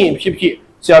လွန်းရင်ဖြစ်ဖြစ်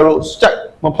ဆရာတို့ step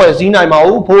မဖွဲ့စည်းနိုင်ပါ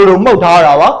ဘူးဘိုးတို့မှုတ်ထား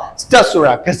တာပါ step ဆို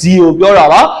တာကစီကိုပြောတာ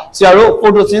ပါဆရာတို့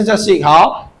photosynthesis ဟာ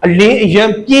အလင်းအရင်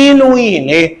ပြင်းလွန်းရင်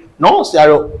လေနော်ဆရာ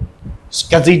တို့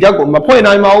ကစီဓာတ်ကိုမဖွဲ့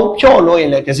နိုင်ပါဘူးဖြော့လွန်းရ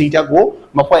င်လည်းကစီဓာတ်ကို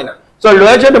မဖွဲ့နိုင်ဆိုတော့ လွ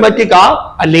ယ်ချက်နံပါတ်1က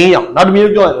အလင်းရောင်နောက်တစ်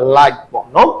မျိုးပြောရင် light ပေါ့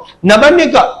နော်နံပါတ်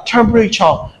2က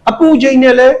temperature အပူချိန်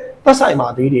နဲ့လည်းသက်ဆိုင်ပါ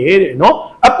သေးတယ်တဲ့နော်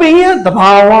အပင်ရဲ့သ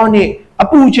ဘာဝနဲ့အ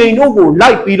ပူချိန်တို့ကို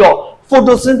လိုက်ပြီးတော့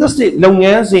photosynthesis လုပ်င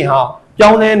န်းစဉ်ဟာပြော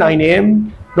င်းလဲနိုင်တယ်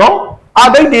နော်အာ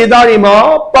တိတ်ဒေသတွေမှာ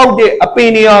ပေါက်တဲ့အပင်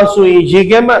တွေဟာဆိုရင်ရေ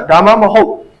ခဲမှတ်ဒါမှမဟုတ်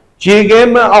ရေခဲ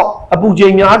မှတ်အောက်အပူချိ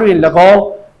န်များတွင်၎င်း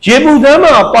ရေပူစမ်း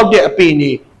မှာပေါက်တဲ့အပင်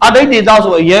တွေအာတိတ်ဒေသ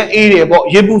ဆိုအရင်အေးတယ်ပေါ့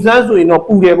ရေပူစမ်းဆိုရင်တော့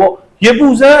ပူတယ်ပေါ့ရေပူ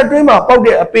စမ်းအတွင်းမှာပေါက်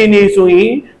တဲ့အပင်တွေဆိုရ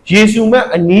င်ရေစုမဲ့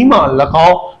အနီးမှာ၎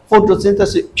င်း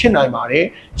photosynthesis ဖြစ်နိုင်ပါတယ်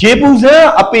ရေပူစမ်း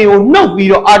အပင်ကိုနှုတ်ပြီး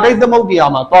တော့အာတိတ်သမုဒ္ဒရာ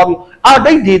မှာသွားပြီးအာ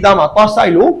တိတ်ဒေသမှာသွားဆို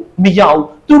င်လို့မရဘူး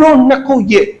သူတို့နှစ်ခု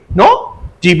ရဲ့နော်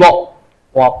ဒီပေါ့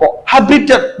ဟောပေါ့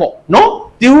habitat ပေါ့နော်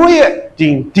သူတို့ရဲ့ဒီ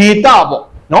data ပေါ့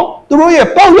နော်သူတို့ရဲ့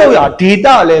ပေါက်ရောက်ရာ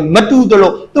data လည်းမတူသ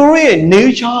လိုသူတို့ရဲ့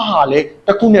nature ဟာလည်းတ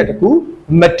စ်ခုနဲ့တစ်ခု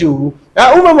မတူ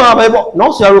ဘူးဥပမာပဲပေါ့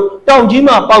နော်ဆရာတို့တောင်ကြီး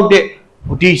မှာပေါက်တဲ့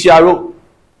ဒီဆရာတို့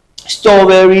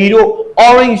strawberry တို့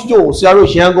orange တို့ဆရာတို့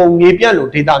ရန်ကုန်မြေပြန့်လို့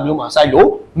data မျိုးမှာစိုက်လို့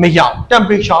မရဘူး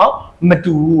temperature မ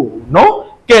တူဘူးနော်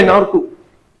ကဲနောက်တစ်ခု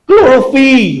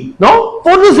chlorophyll နော်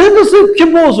photosynthesis ဖြစ်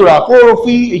ဖို့ဆိုတာ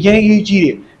chlorophyll အရင်ကြီးကြီးတ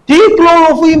ယ်ဒီ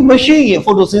chlorophyll မရှိရင်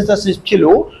photosynthesis ဖြစ်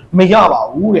လို့မရပါ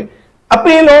ဘူးတဲ့အပ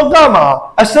င်လောကမှာ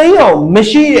အစိမ်းရောင်မ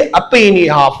ရှိတဲ့အပင်တွေ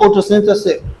ဟာ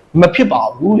photosynthesis မဖြစ်ပါ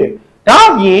ဘူးတဲ့ဒါ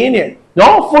အပြင်တဲ့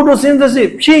နော် photosynthesis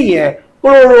ဖြစ်ရင်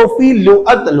chlorophyll လို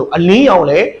အပ်တယ်လို့အလင်းရောင်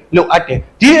လည်းလိုအပ်တယ်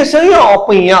ဒီအစိမ်းရောင်အပ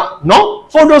င်ကနော်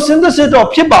photosynthesis တော့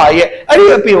ဖြစ်ပါရဲ့အဲ့ဒီ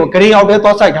အပင်ကိုဂရင်အောင်ထဲ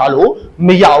သွားစိုက်ထားလို့မ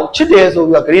ရဘူးချစ်တယ်ဆို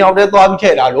ပြီးတော့ဂရင်အောင်ထဲသွားပြီးထ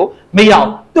ည့်ထားလို့မရဘူး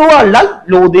သူက light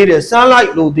လိုသေးတယ် sunlight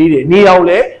လိုသေးတယ်နေရောင်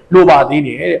လည်းလိုပါသေးတ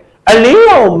ယ်တဲ့အလင်း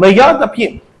ရောင်မရသဖြ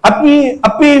င့်အ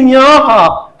ပင်များဟာ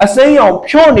အစိမ်းရောင်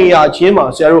ဖြော့နေရခြင်းမှာ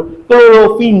ဆရာတို့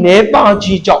chlorophyll နည်းပါး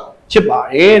ကြီးကြောင့်ဖြစ်ပါ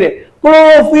တယ်တဲ့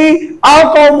chlorophyll အား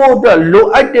ကောင်းဖို့အတွက်လို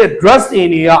အပ်တဲ့ drugs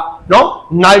တွေကနော်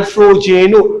nitrogen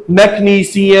တို့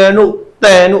magnesium တို့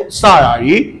သံတို့စတာ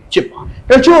တွေဖြစ်ပါ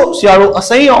တယ်တချို့ဆရာတို့အ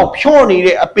စိမ်းရောင်ဖြော့နေ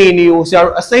တဲ့အပင်တွေကိုဆရာ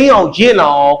တို့အစိမ်းရောင်ရင့်လာ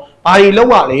အောင်ဘာတွေလုပ်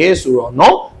ရလဲဆိုတော့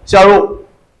နော်ဆရာတို့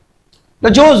တ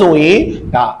ချို့ဆိုရင်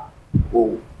ဒါ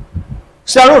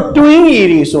ဆရာတို့တွင်းရည်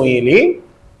တွေဆိုရင်လေ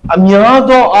အများ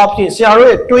သောအားဖြင့်ဆရာတို့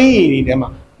ရဲ့တွင်းရည်တွေထဲမှာ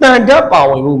တန်ဓာတ်ပါ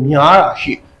ဝင်မှုများတာ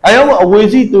ရှိအဲကြောင့်အဝေ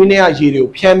စီတွင်းထဲကရည်တွေကို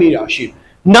ဖြန်းမိတာရှိ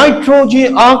နိုက်ထရိုဂျင်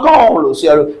အားကောင်းလို့ဆ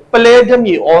ရာတို့ပလဲဓာတ်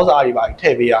မြေဩဇာတွေပါထ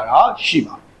ည့်ပေးရတာရှိ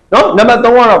ပါနော်နံပါတ်3က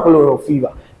တော့ chlorophyll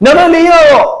ပါနံပါတ်4က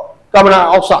တော့ carbon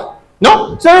dioxide နော်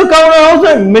ဆရာတို့ carbon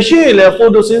dioxide မရှိရင်လည်း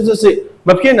photosynthesis မ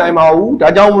ဖြစ်နိုင်ပါဘူးဒါ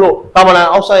ကြောင့်မလို့ carbon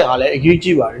dioxide ဟာလည်းအရေး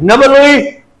ကြီးပါတယ်နံပါတ်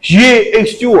4ရေ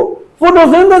H2O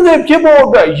photosynthesis ဖြစ်ဖို့အ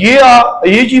တွက်ရေဟာအ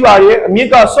ရေးကြီးပါတယ်အမြင့်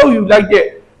ကစုပ်ယူလိုက်တဲ့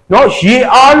နော်ရေ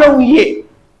အားလုံးရဲ့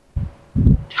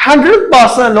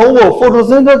 100% လုံးကို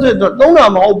photosynthesis တော့သုံးတာ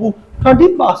မဟုတ်ဘူး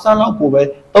 20% လောက်ကိုပဲ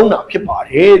သုံးတာဖြစ်ပါ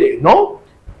တယ်တဲ့နော်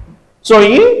ဆို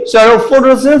ရင်ဆရာတို့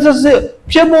photosynthesis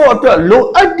ဖြစ်ဖို့အတွက်လို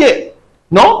အပ်တဲ့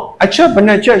နော်အချက်ဘယ်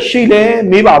နှချက်ရှိလဲ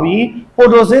မေးပါပြီ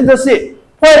photosynthesis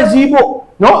ဖွဲ့စည်းဖို့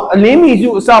နော်အလင်းမီစု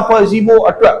အစာဖွဲ့စည်းဖို့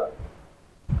အတွက်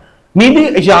မိသ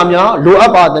ည့်အရာများလိုအ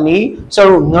ပ်ပါသနည်းဆရာ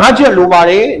တို့၅ချက်လိုပါ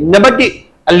တယ်နံပါတ်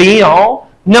1အလင်းရောင်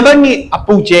နံပါတ်2အ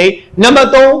ပူချိန်နံပါတ်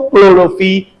3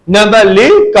 chlorophyll နံပါတ်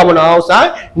4 carbon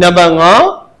dioxide နံပါတ်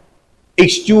5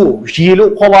 H2O ရေ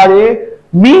လို့ခေါ်ပါတယ်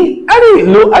မိအဲ့ဒီ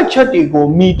လိုအပ်ချက်တွေကို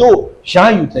မိတို့ရ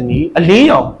ယူသနည်းအလင်း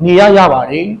ရောင်နေရပါ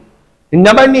တယ်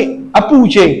နံပါတ်2အပူ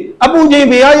ချိန်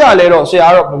ဘယ်ရလဲတော့ဆရာ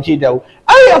တော့မဖြေတတ်ဘူး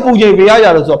အဲ့ဒီအပူချိန်ဘယ်ရ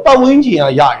လို့ဆိုတော့ပတ်ဝန်းကျင်ရ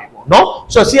တယ်ပေါ့နော်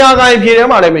ဆိုတော့ဆရာကဖြေထဲ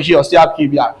မှာလည်းမရှိတော့ဆရာဖြေ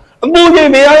ပြတယ်အပူချိန်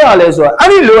ဘယ်ရလဲဆိုတော့အဲ့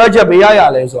ဒီလိုအပ်ချက်ဘယ်ရ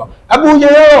လဲဆိုတော့အပူချိ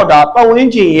န်တော့ဒါပတ်ဝန်း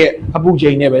ကျင်ရဲ့အပူချိ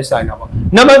န်နဲ့ပဲဆိုင်တာပေါ့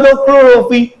နံပါတ်3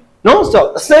 chlorophyll နော်ဆိုတော့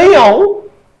အစိမ်းရောင်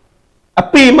အ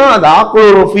ပင်မသာ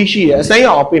chlorophyll ရှိတယ်အစိမ်း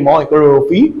ရောင်အပင်မောင်း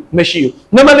chlorophyll မရှိဘူး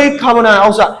နံပါတ်4 carbon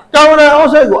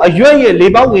dioxide ကိုအရွက်ရဲ့လေ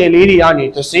ပေါက်ငယ်လေးတွေကနေ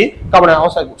တစ်စင်း carbon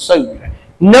dioxide ကိုစုပ်ယူတယ်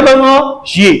နံပါတ်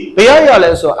5ရေဘယ်ရ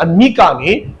လဲဆိုတော့အမြစ်က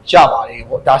နေရပါတယ်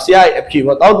ပေါ့ဒါဆရာရဲ့အဖြေ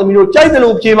ပေါ့တောက်သမီးတို့ကြိုက်တယ်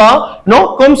လို့ဖြေပါနော်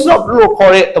concept လို့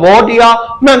ခေါ်တဲ့သဘောတရား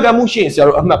မှန်ကန်မှုရှိရင်ဆရာ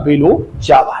တို့အမှတ်ပေးလို့ရ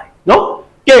ပါတယ်နော်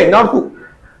ကဲနောက်တစ်ခု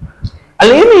အ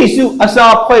လင်းမီစုအစာ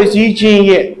ဖွဲ့စည်းခြင်း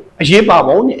ရဲ့အရေးပါ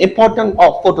ပုံ important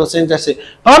of photosynthesis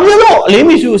ဘာဖြစ်လို့အလင်း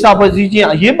မီစုအစာဖွဲ့စည်းခြင်း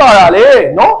အရေးပါတာလဲ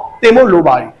နော်သင်ဖို့လို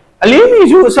ပါတယ်အလင်းမီ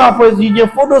စုအစာဖွဲ့စည်းခြင်း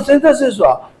photosynthesis ဆို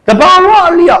တာတဘာဝ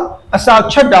အလျောက်အစာ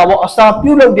ချက်တာပေါ့အစာ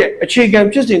ပြုတ်လုပ်တဲ့အခြေခံ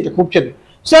ဖြစ်စဉ်တစ်ခုဖြစ်တယ်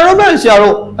ဆရာ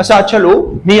တို့အစာချက်လို့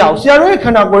မရအောင်ဆရာတို့ရဲ့ခ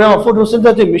န္ဓာကိုယ်ထဲမှာ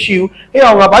photosynthesis မရှိဘူးအဲ့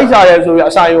အောင်ငါဗိုက်စာရဲဆိုပြီး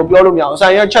အစာရုံပြောလို့မရအောင်အစာ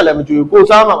ရချက်လည်းမကြွေဘူးကို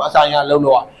စားမှအစာရလုံး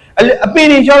တော့အပင်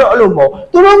တွေကျတော့အဲ့လိုမဟုတ်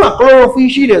သူတို့က chlorophyll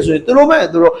ရှိတယ်ဆိုရင်သူတို့မဲ့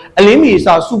သူတို့အလင်းမီ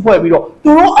စာစုဖွဲ့ပြီးတော့သူ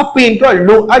တို့အပင်အတွက်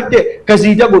လိုအပ်တဲ့ဂစီ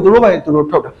တက်ကိုသူတို့ပဲသူတို့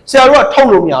ထုတ်တာဆရာတို့ကထုတ်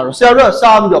လို့မရတော့ဆရာတို့က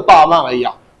စားပြီးတော့ပါမှပဲရ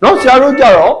နော်ဆရာတို့ကြ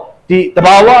တော့ဒီတ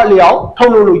ဘာဝအလျောက်ထု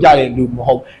တ်လို့ရတဲ့လူမ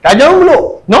ဟုတ်ဒါကြောင့်မလို့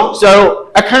နော်ဆရာတို့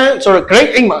အခန်းဆိုတော့ grade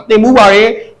 8မှာသင်မှုပါတယ်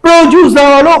producer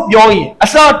လို့ပြောရင်အ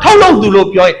စာထုတ်လုပ်သူလို့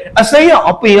ပြောရင်အစိမ်းရောင်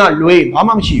အပင်ကလွဲဘာ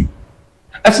မှမရှိဘူး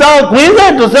အစာခွင်းဆ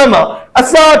က်တစ်စက်မှာအ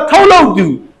စာထုတ်လုပ်သူ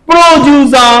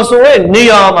producer ဆိုတဲ့နေ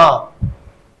ရာမှာ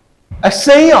အ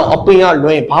စိမ်းရောင်အပင်က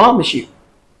လွဲဘာမှမရှိဘူး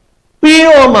ပြီး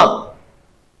တော့မှ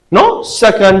နော်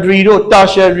secondary တို့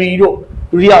tertiary တို့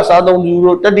ဒုတိယစားသုံးသူ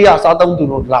တို့တတိယစားသုံးသူ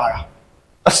တို့လာတာ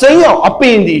အစိမ်းရောင်အပ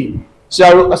င်ဒီဆရာ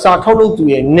တို့အစာထုတ်လုပ်သူ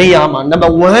ရဲ့နေရာမှာနံပါ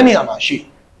တ်1နေရာမှာရှိ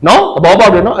နော်သဘောပေါ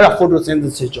က်တယ်နော်အဲ့ဒါ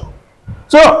photosynthesis ကြောင့်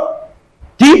ဆိုတော့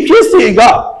ဒီဖြစ်စီက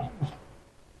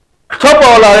ထွက်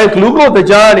ပေါ်လာတဲ့ glucose တ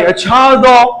ကြားကနေအခြား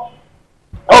သော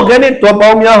organic ဓာတ်ပေါ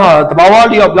င်းများဟာသဘာဝ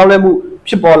လျောက်ပြောင်းလဲမှု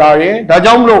ဖြစ်ပေါ်လာတယ်ဒါ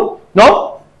ကြောင့်မလို့နော်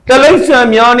ကလိဆန်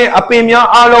များနဲ့အပင်များ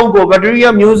အားလုံးကို bacteria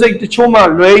မျိုးစိတ်တချို့မှ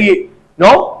လွဲ၍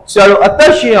နော်ဆရာတို့အသ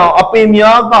က်ရှင်အောင်အပင်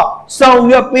များကဆောင်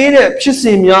ရွက်ပေးတဲ့ဖြစ်စ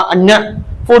ဉ်များအနက်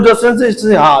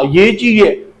photosynthesis ဟာအရေးကြီး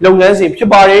တဲ့လုပ်ငန်းစဉ်ဖြစ်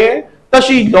ပါတယ်သက်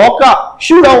ရှိလောက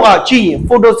ရှုထောင့်ကကြည့်ရင်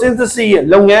photosynthesis ရဲ့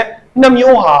လုပ်ငန်းနှစ်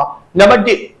မျိုးဟာနံပါတ်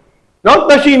1နော်သ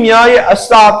က်ရှိများရဲ့အ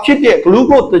စာဖြစ်တဲ့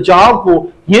glucose တကြားကို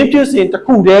ရင်းဖြစ်စဉ်တစ်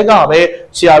ခုတည်းကပဲ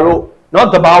ဆရာတို့နော်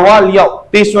တဘာဝလျောက်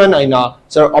ပေးစွမ်းနိုင်တာ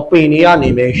ဆရာတို့အပင်တွေကနေ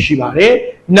ပဲရှိပါတယ်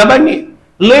နံပါတ်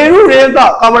2လေရုတွေက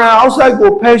ကာဗွန်ဒိုင်အောက်ဆိုက်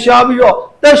ကိုဖယ်ရှားပြီးတော့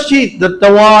သက်ရှိတ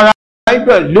ဝါတိုင်းအ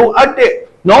တွက်လိုအပ်တဲ့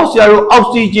နော်ဆရာတို့အောက်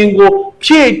ဆီဂျင်ကိုဖြ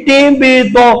ည့်တင်းပေး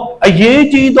သောအရေး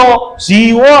ကြီးသောဇီ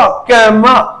ဝကမ္မ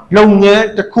လုပ်ငန်း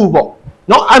တစ်ခုပေါ့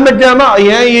နော်အမတန်မှအရ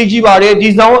င်အရေးကြီးပါတယ်ဒီ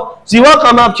ဆောင်ဇီဝက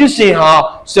မ္မဖြစ်စဉ်ဟာ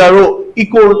ဆရာတို့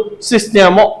ecosystem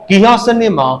ပေါ့ဂေဟစန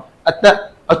စ်မှာအသက်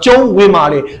အကျုံးဝင်ပါ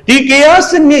လေဒီဂေဟ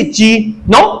စနစ်ကြီး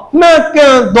နော်မှန်က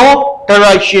န်သော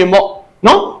direction ပေါ့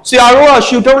နော်ဆရာတို့က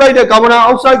ရှူထုတ်လိုက်တဲ့ကာဗွန်ဒိုင်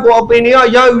အောက်ဆိုက်ကိုအပင်တွေက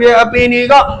ရယူတယ်အပင်တွေ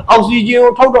ကအောက်ဆီဂျင်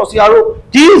ကိုထုတ်တော့ဆရာတို့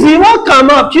ဒီဇီဝကမ္မ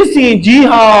ဖြစ်စဉ်ကြီး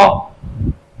ဟာ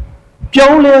ပြော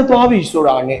င်းလဲသွားပြီဆို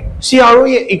တာနဲ့ဆရာတို့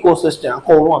ရဲ့ ecosystem အ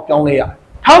ကုန်လုံးကပြောင်းလဲရတယ်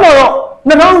ထားပါတော့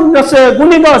2020ခု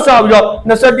နှစ်ကစပြီးတော့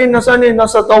21 22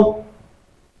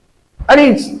 23အဲ့ဒီ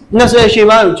20ရှေ့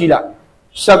ပိုင်းကိုကြည့်လိုက်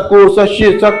19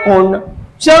 18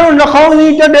 19ဆရာတို့နှာခေါင်း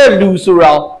ကြီးတက်တဲ့လူဆို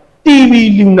တာ TB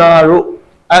လူနာတို့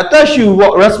အသက်ရှူ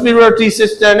ပေါ့ respiratory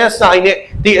system နဲ့ဆိုင်တဲ့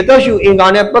ဒီအသက်ရှူအင်္ဂါ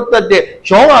နဲ့ပတ်သက်တဲ့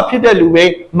ရောဂါဖြစ်တဲ့လူပဲ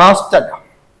mask တက်တာ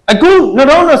အခု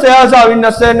2020အစပြီး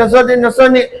20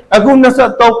 21 22အခု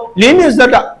23 4နှစ်ဇ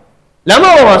က်တာလမ်းမ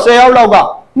ပေါ်မှာ10ယောက်လောက်က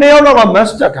2ယောက်လောက်က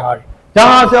mask တက်ထားတယ်ဒါ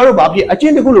ဟာဆရာတို့ဘာဖြစ်အချ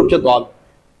င်းတစ်ခုလို့ဖြစ်သွားပြီ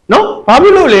နော်ဘာဖြ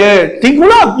စ်လို့လဲဒီကု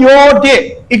လားပြောတဲ့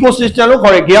ecosystem လို့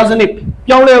ခေါ်တဲ့ gas စနစ်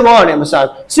ပြောင်းလဲသွားတယ်မဆိုင်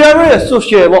ဆရာတို့ရဲ့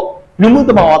social ပေါ့လူမှု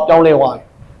တဘာဝပြောင်းလဲသွားတယ်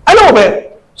အဲ့လိုပဲ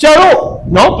ဆရာတို့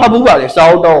နော်ဖတ်ဘူးပါလေစာ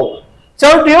အုပ်တော့ဆရာ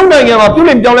တို့တရုတ်နိုင်ငံမှာပြု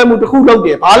လင်ပြောင်းလဲမှုတစ်ခုလုပ်တ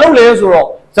ယ်ဘာလုပ်လဲဆိုတော့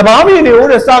စပားမင်းတွေကို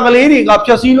တဲ့စာကလေးတွေကဖြ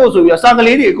တ်စည်းလို့ဆိုပြီးစာက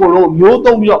လေးတွေအကုန်လုံးမျိုး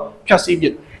သုံးပြီးတော့ဖြတ်စည်းပြ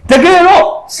စ် တကယ်တော့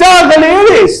စာကလေး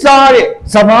တွေစားတဲ့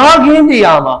စဘာခင်းတ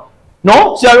ရားမှာနော်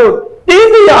ဆရာတို့တင်း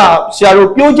တရားဆရာတို့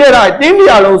ပြောကြတာတင်းတ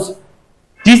ရားလုံး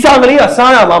ဒီစာကလေးက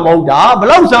စားရမှာမဟုတ်တာဘ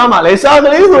လောက်စားမှာလဲစာက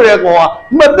လေးဆိုတဲ့ကောင်က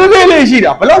မသေးသေးလေးရှိ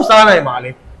တာဘလောက်စားနိုင်မှာလဲ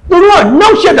သူတို့ကနှော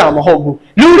က်ရှက်တာမဟုတ်ဘူး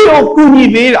လူတွေကိုကူညီ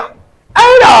ပေးတာ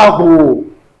အဲ့ဒါကို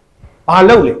ဘာ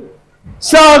လုပ်လဲ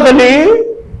စာကလေး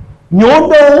ညိုး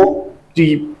တုံးဒီ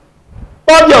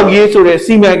ပေါ့ပြောက်ရေးဆိုတဲ့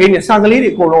စီမံကိန်းနဲ့စာကလေးတွေ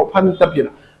အကုန်လုံးဖမ်းပြီးတက်ပြ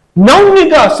လာနောက်နှစ်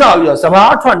ကစပြီးတော့စဘာ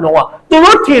အထွက်တော့သူ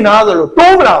တို့ထင်သားဆိုလို့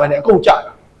တိုးမလာပဲနဲ့အကုန်ကြ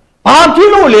တာဘာဖြစ်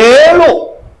လို့လဲလို့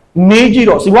မေးကြည့်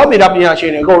တော့စီဝါပေတာပညာရှ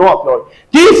င်တွေအကုန်လုံးကပြောတယ်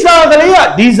ဒီစာကလေးက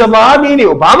ဒီစဘာနည်းတွေ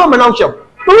ကိုဘာမှမနှောက်ရှက်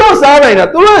ဘူးသူတို့စားနိုင်တာ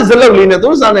သူတို့ဇလုတ်လေးနဲ့သူ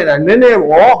တို့စားနိုင်တာနည်းနည်း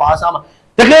ဘောဘာစားမှာ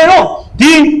တကယ်တော့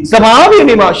ဒီစဘာပင်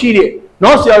တွေမှာရှိတဲ့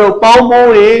နော်ဆရာတို့ပေါင်းမိုး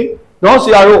တွေနော်ဆ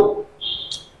ရာတို့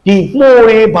ဒီမှု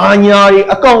တွေဘာညာတွေ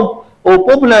အကောင်ဟို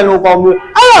ပုပ္ပလန်လိုပေါင်းမျိုး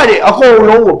အဲ့ဒါတွေအကုန်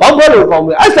လုံးကိုဘောက်ဘက်လိုပေါင်း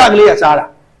မျိုးအဲ့စာကလေးကစားတာ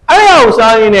အဲ့ဒါကို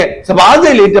စားရင်းနဲ့စဘာစိ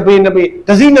တ်လေးတပင်းတ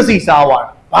စီနှစ်စီစားသွားတာ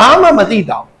ဘာမှမသိ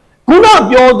တော့ခုန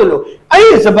ပြောသလိုအဲ့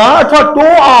ဒီစဘာအထွက်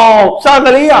တိုးအောင်စာက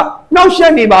လေးကနှောက်ရှ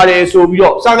က်နေပါတယ်ဆိုပြီး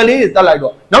တော့စာကလေးတွေတက်လိုက်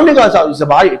တော့နောက်နှစ်ကစပြီးစ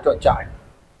ဘာတွေအတွက်ကြားတယ်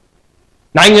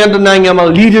နိုင်ငံတနိုင်ငံမှာ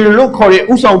leader လို့ခေါ်တဲ့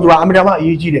ဥဆောင်သူကအမှန်တမ်းအ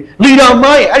ရေးကြီးတယ် leader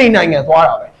မိုင်းအဲ့ဒီနိုင်ငံသွား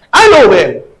တာပဲအဲ့လိုပဲ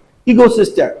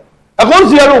ecosystem အခု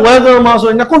ဆရာတို့ weather မှာဆို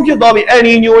ရင်နှစ်ခုဖြစ်သွားပြီEl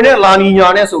Niño နဲ့ La Niña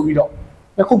နဲ့ဆိုပြီးတော့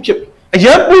နှစ်ခုဖြစ်ပြီအရ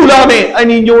င်ပူလာမယ် El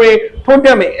Niño တွေထွန်းတ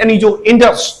က်မယ် El Niño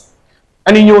index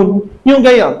El Niño ညွှန်း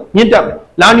ခဲ့ရမြင့်တက်မယ်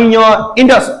La Niña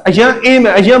index အရင်အေးမ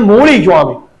ယ်အရင်မိုးတွေကြွားမ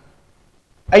ယ်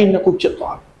အဲ့နှစ်ခုဖြစ်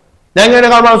သွားတယ်နိုင်ငံတ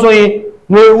ကာမှာဆိုရင်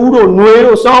ຫນွေဦးတို့ຫນွေ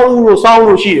တို့စောင်းဦးတို့စောင်း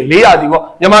တို့ရှိတယ်400ဒီပေါ့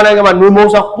မြန်မာနိုင်ငံမှာຫນွေ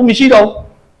မိုးစောင်းသူမရှိတော့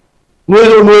ຫນွေ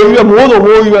ဆိုຫນွေပြီးပဲမိုးဆို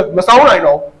မိုးပြီးပဲမစောင်းနိုင်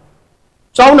တော့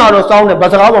စောင်းတာတော့စောင်းတယ်ဗ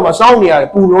စကားပေါ်မှာစောင်းနေရတယ်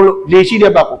ပူလို့လေရှိ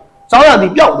တဲ့ဘက်ကိုစောင်းရသ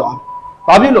ည်ပျောက်သွား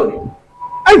ဘာဖြစ်လို့လဲ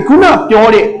အဲ့ခုနပြော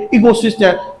တဲ့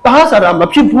ecosystem တဟဆရာမ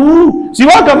ဖြစ်ဘူးဇီ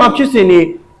ဝကမ္မဖြစ်စဉ်တွေ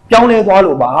ပြောင်းလဲသွား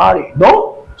လို့ပါတဲ့နော်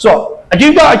ဆိုတော့အဓိ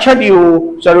ကအချက်တွေကို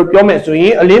ဆရာတို့ပြောမယ်ဆိုရ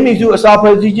င်အလင်းမီစုအစာ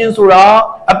ဖွဲ့စည်းခြင်းဆိုတာ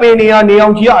အပင်တွေကနေအော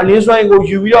င်ကြီးကအလင်းစွမ်းကို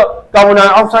ယူပြီးတော့ကာဗွန်ဒို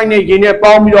င်အောက်ဆိုက်နဲ့ရေနဲ့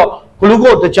ပေါင်းပြီးတော့ဂလူ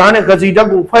ကိုတကြားနဲ့ဂစီဓာတ်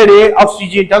ကိုဖွဲ့တယ်အောက်ဆီ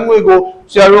ဂျင်ဓာတ်ငွေ့ကို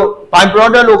ဆရာတို့ by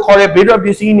product လို့ခေါ်တဲ့ဘေးထွက်ပ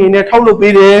စ္စည်းအနေနဲ့ထုတ်လုပ်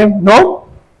ပေးတယ်နော်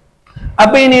အ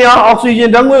ပင်တွေဟာအောက်ဆီဂျ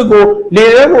င်ဓာတ်ငွေ့ကိုလေ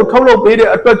ထဲကိုထုတ်လုပ်ပေးတဲ့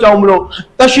အတွက်ကြောင့်မလို့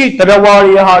သက်ရှိသတ္တဝါ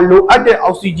တွေဟာလိုအပ်တဲ့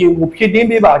အောက်ဆီဂျင်ကိုဖြည့်တင်း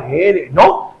ပေးပါတယ်တဲ့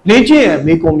နော်လေ့ကျင့်ရ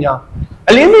မေးခွန်းများ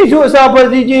အလင်းမီစုအစာဖွဲ့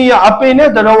စည်းခြင်းရအပင်နဲ့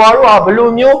သတ္တဝါတို့ဟာဘယ်လို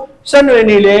မျိုးဆက်နွယ်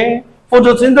နေလဲ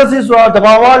photosynthesis ဆိုတာတ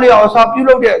ဘာဝလေးအောင်အစာပြု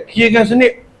လုပ်တဲ့အခြေခံစန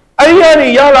စ်အဲ့ဒီကနေ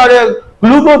ရလာတဲ့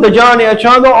glucose တကြားနဲ့အ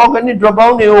ခြားသော organic drop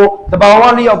down တွေကိုတဘာဝ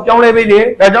လေးအောင်ပြောင်းလဲပေးတယ်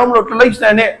ဒါကြောင့်မလို့တလိပ်ဆ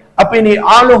န်နဲ့အပင်တွေ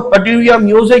အားလုံး bacteria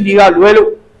မျိုးစိတ်တွေကလွဲလို့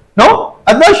နော်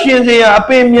အသက်ရှင်စေရအပ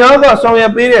င်များကဆောင်ရွ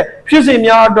က်ပေးတဲ့ဖြစ်စဉ်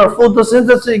များအတွက်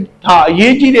photosynthesis ဟာအ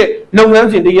ရေးကြီးတဲ့လုပ်ငန်း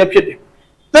စဉ်တစ်ရပ်ဖြစ်တယ်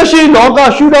သက်ရှိလောက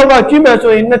ရှုထောင့်ကကြည့်မယ်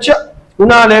ဆိုရင်နှစ်ချက်ခု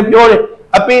နလည်းပြောတယ်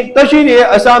အပင်သက်ရှိတွေရဲ့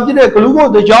အစာဖြစ်တဲ့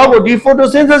glucose တကြားကိုဒီ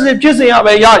photosynthesis ဖြစ်စဉ်ရ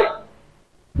ပဲရတယ်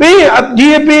ပြီးရင်ဒီ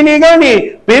အပင်တွေကနေ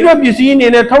ဘေးထွက်ပစ္စည်းအနေ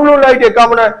နဲ့ထုတ်လုပ်လိုက်တဲ့ကာ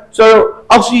ဗွန်ဒိုင်ဆိုတော့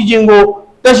အောက်ဆီဂျင်ကို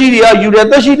သက်ရှိတွေကယူတယ်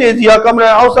သက်ရှိတွေစီကကာဗွန်ဒို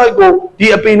င်အောက်ဆိုက်ကိုဒီ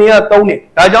အပင်တွေကသုံးတယ်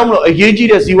ဒါကြောင့်မလို့အရေးကြီး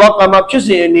တဲ့ဇီဝကမ္မဖြစ်စ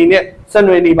ဉ်အနေနဲ့ဆက်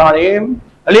နွယ်နေပါတယ်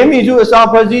အလင်းမီစုအစာ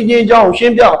ဖွဲ့စည်းခြင်းအကြောင်းရှ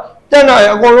င်းပြတက်လာရ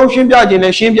င်အကုန်လုံးရှင်းပြခြင်း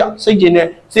နဲ့ရှင်းပြစိတ်ခြင်းနဲ့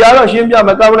ဆရာတော်ရှင်းပြမ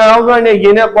ယ်ကာဗွန်ဒိုင်အောက်ဆိုက်နဲ့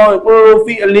ရေနဲ့ပေါင်းကလိုရို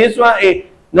ဖီအလင်းစွမ်းအေး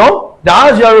နော်ဒါက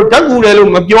ဆရာတို့ဓာတ်ကူတယ်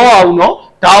လို့မပြောအောင်နော်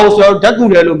ဒါကိုဆရာတို့ဓာတ်ကူ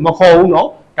တယ်လို့မခေါ်ဘူးနော်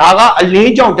ဒါကအလ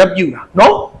င်းကြောင့်ဓာတ်ပြုတာ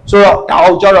နော်ဆိုတော့ဒါ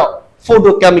အောင်ကြတော့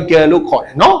photochemical လို့ခေါ်တ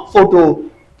ယ်နော်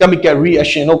photochemical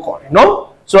reaction လို့ခေါ်တယ်နော်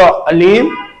ဆိုတော့အလင်း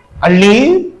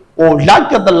ဟို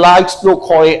light the lights လို့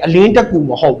ခေါ်ရင်အလင်းတက်ကူ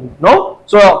မဟုတ်ဘူးနော်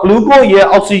ဆိုတော့ glucose ရဲ့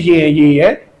oxygen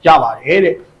ရဲ့ရပါတယ်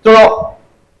တဲ့ဆိုတော့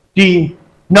ဒီ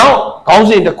နောက်ခေါင်း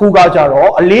စဉ်တစ်ခုကကြတော့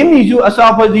အလင်းမီစုအစာ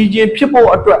ဖွဲ့စည်းခြင်းဖြစ်ဖို့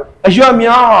အတွက်အရွက်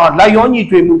များဟာလိုက်ရောညီ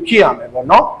ထွေမှုဖြစ်ရမယ်ပေါ့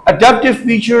နော် adaptive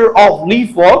feature of leaf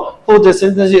for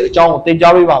photosynthesis အကြောင်းကိုသင်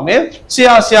ကြားပေးပါမယ်ဆ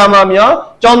ရာမများ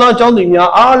ကျောင်းသားကျောင်းသူများ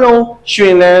အားလုံးရှ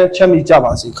င်လန်းချမ်းမြေ့ကြ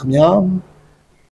ပါစေခင်ဗျာ